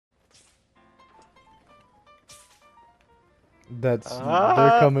They're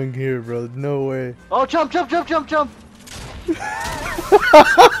coming here, bro. No way. Oh, jump! Bro,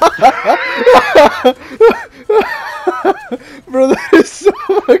 that is so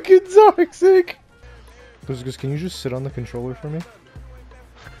fucking toxic. Can you just sit on the controller for me?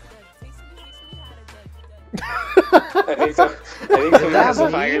 I think someone has a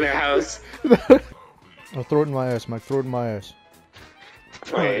fire in their house. I'll throw it in my ass, Mike. Throw it in my ass.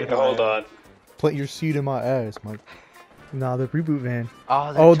 Wait, hold on. Plant your seed in my ass, Mike. Nah, the reboot van.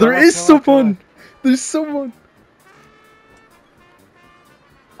 Oh, there is someone! There's someone!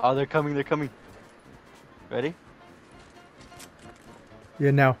 Oh, they're coming. Ready?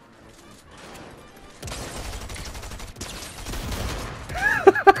 Yeah, now.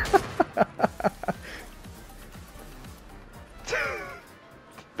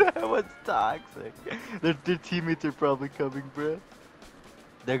 That was toxic. Their teammates are probably coming, bro.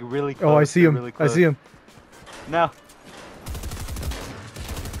 They're really close. Oh, I see him. Really I see him. Now.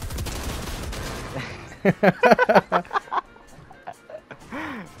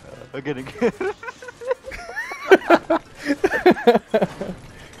 I'm getting good.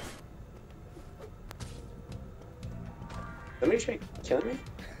 Somebody try killing me?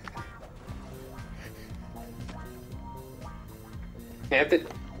 Anthony.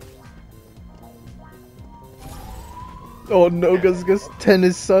 Oh no, Gus 10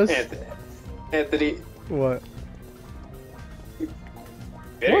 is sus. Anthony. What?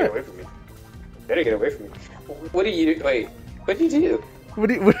 Better get away from me. Better get away from me. What do you do? Wait, what do you do? What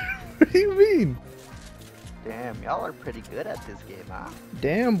do you mean? Damn, y'all are pretty good at this game, huh?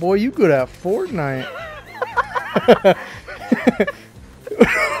 Damn, boy, you good at Fortnite.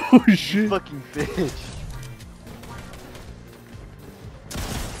 Oh shit. Fucking bitch.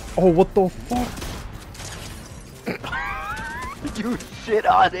 Oh, what the fuck? You shit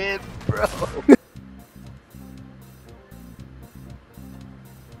on him, bro.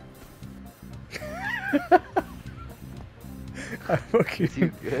 I fucking. Is you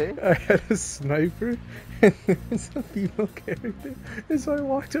good? I had a sniper, and there's a female character, and so I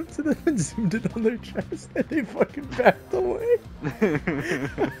walked up to them and zoomed in on their chest, and they fucking backed away.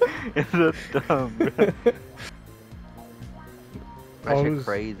 That's dumb, bro. That shit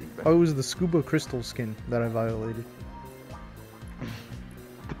crazy, bro. Oh, it was the scuba crystal skin that I violated.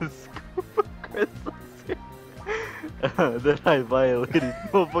 The scuba crystal skin that I violated.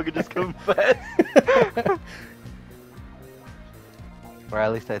 Motherfucker just come fast. Or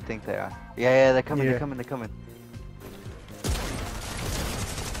at least I think they are. Yeah, they're coming, they're coming.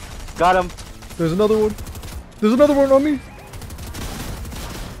 Got him! There's another one! There's another one on me!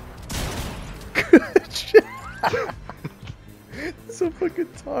 Shit! So fucking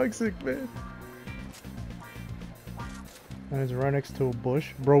toxic, man. And it's right next to a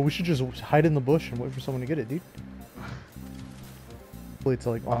bush. Bro, we should just hide in the bush and wait for someone to get it, dude. It's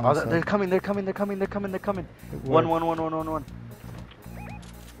like almost they're coming. One.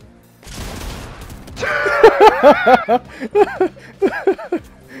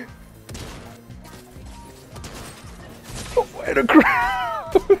 Way to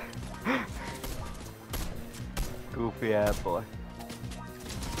crowd! Goofy ass boy.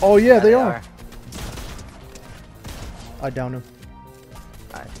 Oh yeah, they are. I downed him.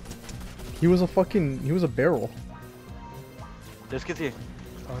 Nice. He was a barrel. There's kids here.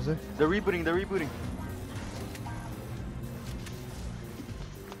 Oh, is it? They're rebooting.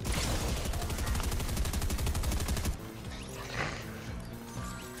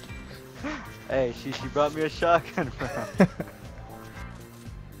 Hey, she brought me a shotgun, bro.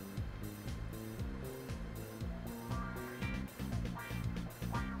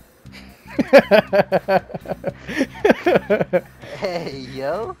 Hey,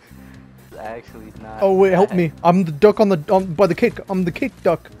 yo. It's actually not. Oh wait, help me! I'm the duck by the cake. I'm the cake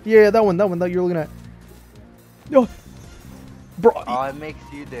duck. Yeah, that one that you're looking at. Yo, bro. Oh, it makes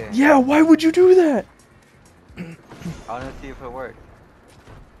you dance. Yeah, why would you do that? I wanna see if it worked.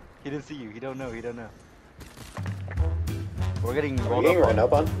 He didn't see you. He don't know. We're getting rolled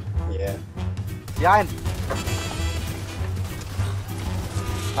up on. Yeah. Behind.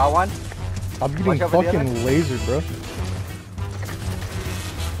 Got one. I'm getting fucking lasered, bro.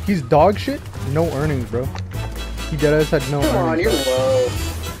 He's dog shit. No earnings, bro. He deadass had no earnings. Come on, you're low.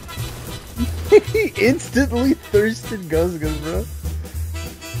 He instantly thirsted Gus, bro.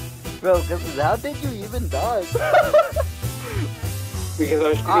 Bro, how did you even dodge? Because I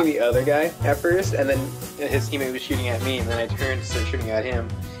was shooting the other guy at first, and then his teammate was shooting at me, and then I turned to start shooting at him.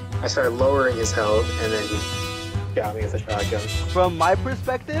 I started lowering his health, and then he got me with a shotgun. From my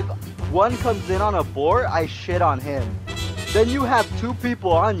perspective, one comes in on a boar, I shit on him. Then you have 2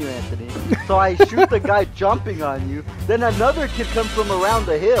 people on you, Anthony. So I shoot the guy jumping on you. Then another kid comes from around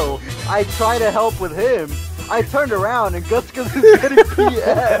the hill. I try to help with him. I turned around and Gus is getting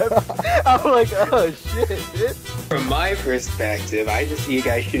PF. I'm like, oh shit, bitch. From my perspective, I just see a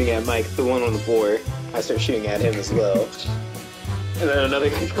guy shooting at Mike, the one on the board. I start shooting at him as well. And then another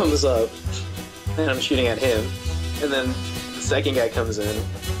guy comes up, and I'm shooting at him. And then the second guy comes in.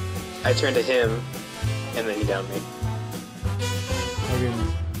 I turn to him, and then he downed me.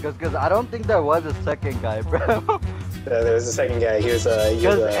 Because I don't think there was a second guy, bro. There was a second guy. He was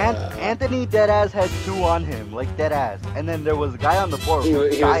Anthony deadass had 2 on him, like deadass, and then there was a guy on the board. He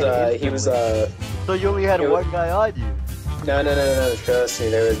was. So you only had one guy on you. No. Trust me.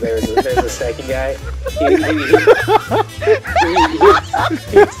 There was a second guy.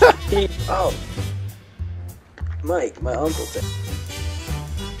 Oh, Mike, my uncle.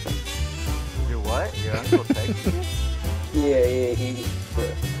 Your what? Your uncle texted you? Yeah. He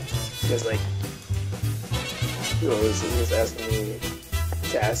was like. He was asking me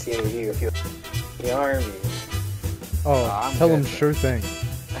to ask you if you feel the army. Oh, tell him sure thing.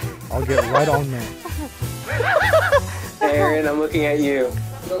 I'll get right on that. Aaron, I'm looking at you.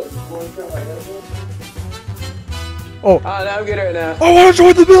 Oh, no, I'm good right now. I want to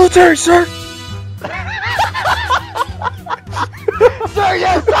join the military, sir! Sir,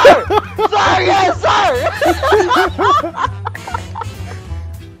 yes, sir! Sir, yes, sir!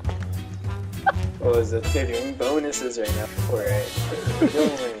 What was it? They're doing bonuses right now. Alright.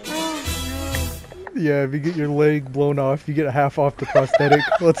 Yeah, if you get your leg blown off, you get half off the prosthetic.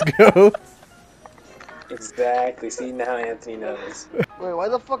 Let's go. Exactly. See, now Anthony knows. Wait, why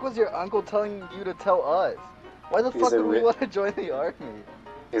the fuck was your uncle telling you to tell us? Why the fuck would we want to join the army?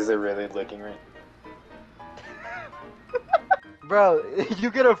 Is it really looking right? Bro, you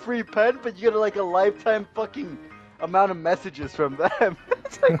get a free pen, but you get like a lifetime fucking amount of messages from them.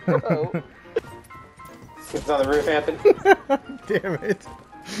 It's like, bro. It's on the roof, Anthony. Damn it.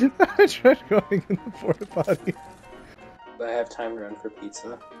 I tried going in the porta potty. I have time to run for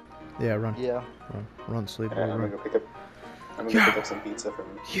pizza. Yeah, run. Yeah. Run, sleep. Alright, I'm gonna go pick up some pizza from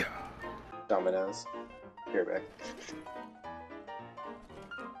Domino's. Be right back.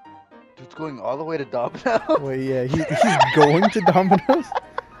 Dude's going all the way to Domino's? Wait, yeah, he's going to Domino's?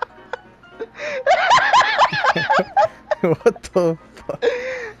 What the fuck?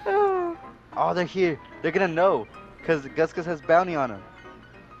 Oh, they're here. They're gonna know. Because Gus has bounty on him.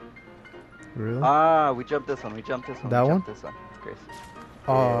 Really? Ah, we jumped this one. That one? This one. Grace.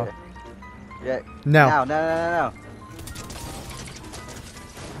 Yeah. Yeah. Now. Now.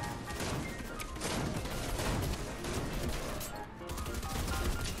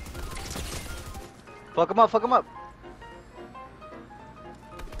 Fuck him up.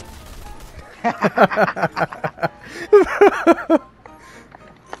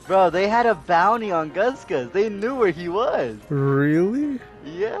 Bro, they had a bounty on Gus. They knew where he was. Really?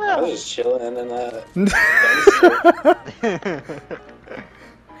 Yeah. I was just chilling and then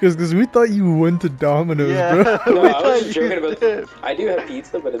Because we thought you went to Domino's, bro. No, I was just joking about that. I do have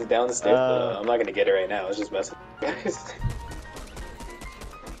pizza, but it's down the stairs. But, I'm not gonna get it right now. I was just messing with you guys.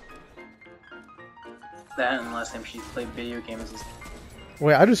 That and the last time she played video games was...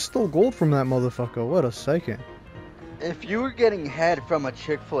 Wait, I just stole gold from that motherfucker. What a second. If you were getting head from a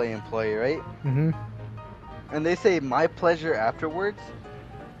Chick-fil-A employee, right? Mm-hmm. And they say, my pleasure afterwards,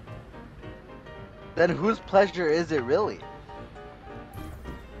 then whose pleasure is it really?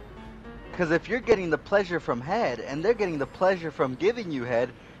 Because if you're getting the pleasure from head, and they're getting the pleasure from giving you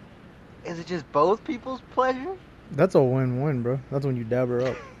head, is it just both people's pleasure? That's a win-win, bro. That's when you dab her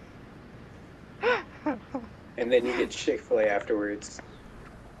up. And then you get Chick-fil-A afterwards.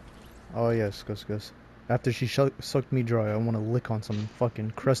 Oh, yes, Gus. After she sucked me dry, I want to lick on some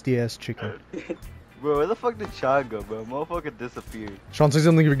fucking crusty-ass chicken. Bro, where the fuck did Sean go, bro? Motherfucker disappeared. Sean, say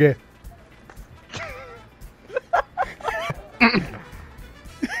something if you're gay.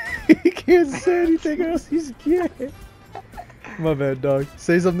 He can't say anything else, he's gay. My bad, dog.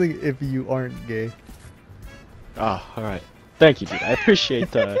 Say something if you aren't gay. Oh, alright. Thank you, dude. I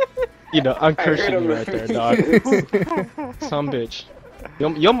appreciate I'm cursing you right there, dog. Some bitch.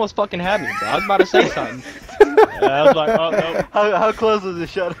 You almost fucking had me, bro. I was about to say something. I was like, oh, no. How close was it,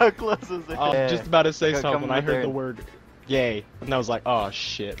 Sean? How close was it? I was just about to say Come something when I heard there. the word gay. And I was like, oh,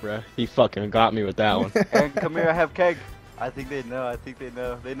 shit, bro. He fucking got me with that one. Aaron, come here, I have keg. I think they know.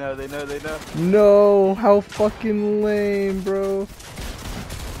 They know. No, how fucking lame, bro.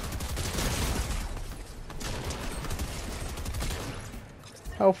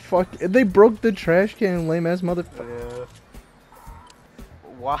 How fuck... They broke the trash can, lame ass motherfucker. Yeah.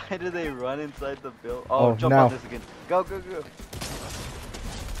 Why do they run inside the build? Oh, Oh, jump now. on this again. Go, go, go.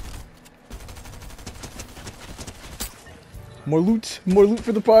 More loot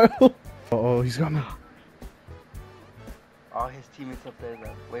for the pile. Oh, he's got me. Oh, his teammate's up there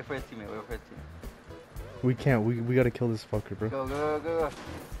though. Wait for his teammate, wait for his teammate. We can't. We gotta kill this fucker, bro. Go, go, go, go.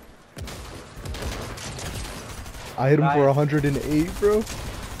 I hit him for Nice. 108, bro.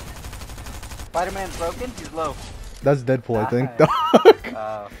 Spider-Man's broken. He's low. That's Deadpool, I think. Nice. Dog.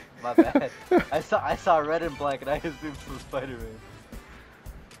 Oh, my bad. I saw red and black, and I assumed it was Spider-Man.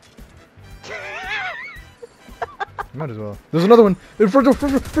 Might as well. There's another one in front of.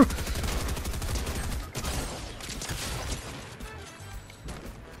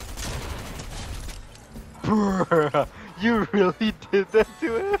 Bruh, you really did that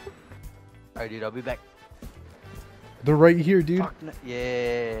to him? Alright, dude, I'll be back. They're right here, dude. Fuck no.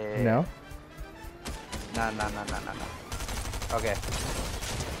 Yeah. Now. Nah. Okay,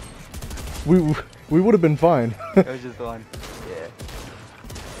 We would have been fine. it was just one. Yeah.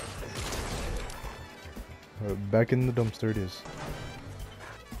 Back in the dumpster it is.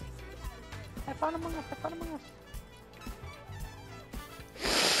 I found Among Us.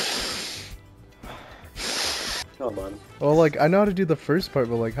 Hold on. Well, like I know how to do the first part,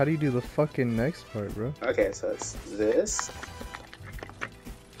 but like, how do you do the fucking next part, bro? Okay, so it's this.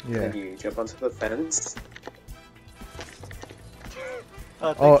 Yeah. Then you jump onto the fence.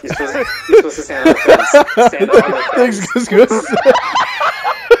 Oh. You're supposed to stand on the fence. Stand on the fence. Thanks, Gus.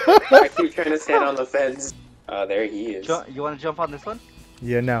 I keep trying to stand on the fence. There he is. You want to jump on this one?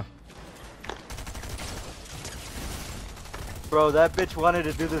 Yeah, now. Bro, that bitch wanted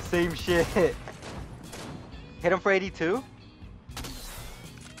to do the same shit. Hit him for 82.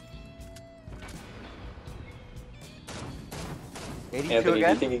 Anthony, do you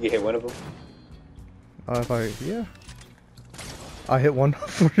again? think you can hit one of them? Yeah. I hit one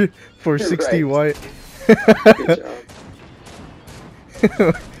for 60 Right. white. Good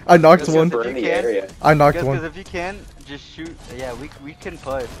job. I knocked Just one. if Burn you the can. area. I knocked Because one. if you can, just shoot. Yeah, we can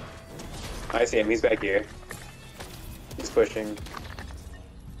push. I see him. He's back here. He's pushing.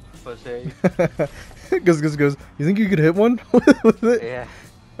 Push area. Gus. You think you could hit one with it? Yeah.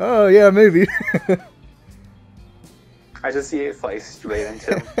 Oh yeah, maybe. I just see it fly straight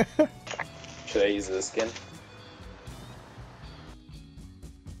into him. Should I use this skin?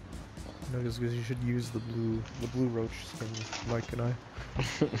 No, Gus, you should use the blue roach skin, Mike and I.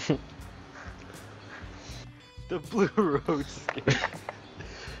 The blue roach skin.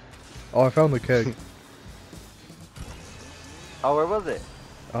 Oh, I found the keg. Oh, where was it?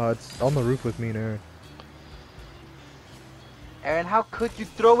 It's on the roof with me and Aaron. Aaron, how could you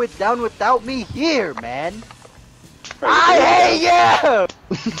throw it down without me here, man? Right, I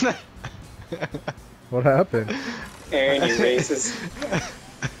hate you! What happened? Aaron, you racist.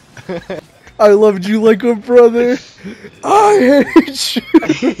 I loved you like a brother. I hate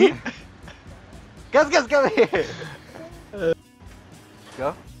you. Gus, come here!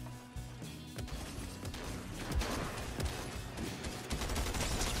 Go.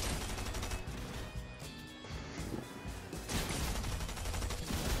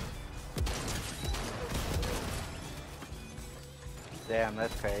 Damn,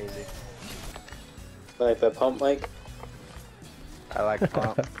 that's crazy. Like the pump mic? I like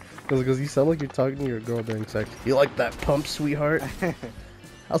pump. Because you sound like you're talking to your girl during sex. You like that pump, sweetheart?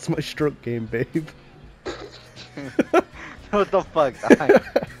 How's my stroke game, babe? What the fuck?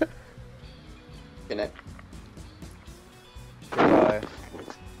 Good night.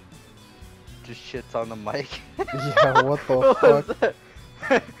 Just shits on the mic. Yeah, what the What was fuck?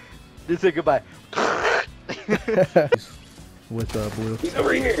 that? Just say goodbye. With blue. He's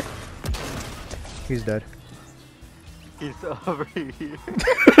over here. He's dead. He's over here.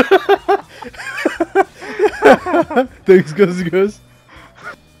 Thanks, Gus.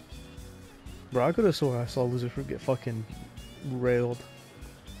 Bro, I could have sworn I saw Loser Fruit get fucking railed.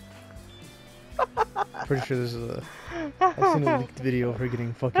 Pretty sure this is I've seen a leaked video of her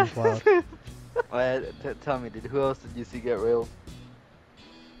getting fucking plowed. Tell me, who else did you see get railed?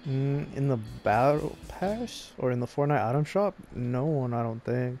 In the battle pass or in the Fortnite item shop? No one, I don't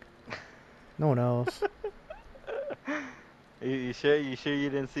think. No one else. You sure you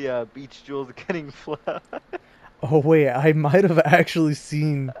didn't see Beach Jules getting plowed? Oh wait, I might have actually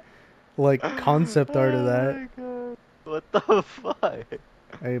seen like concept art of that. Oh my god. What the fuck?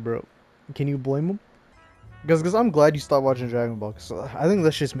 Hey bro, can you blame him? Because I'm glad you stopped watching Dragon Ball. Cause I think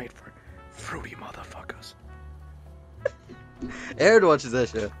that shit's made for fruity motherfuckers. Aaron watches that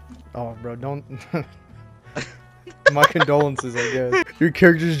shit. Oh bro, don't. My condolences, I guess. Your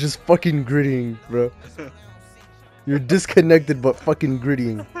character's just fucking grittying, bro. You're disconnected but fucking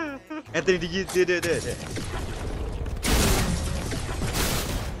grittying. Anthony, did you did it?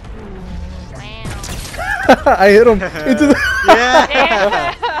 I hit him into the.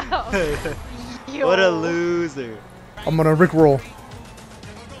 Yeah. Damn. What a loser. I'm gonna rickroll.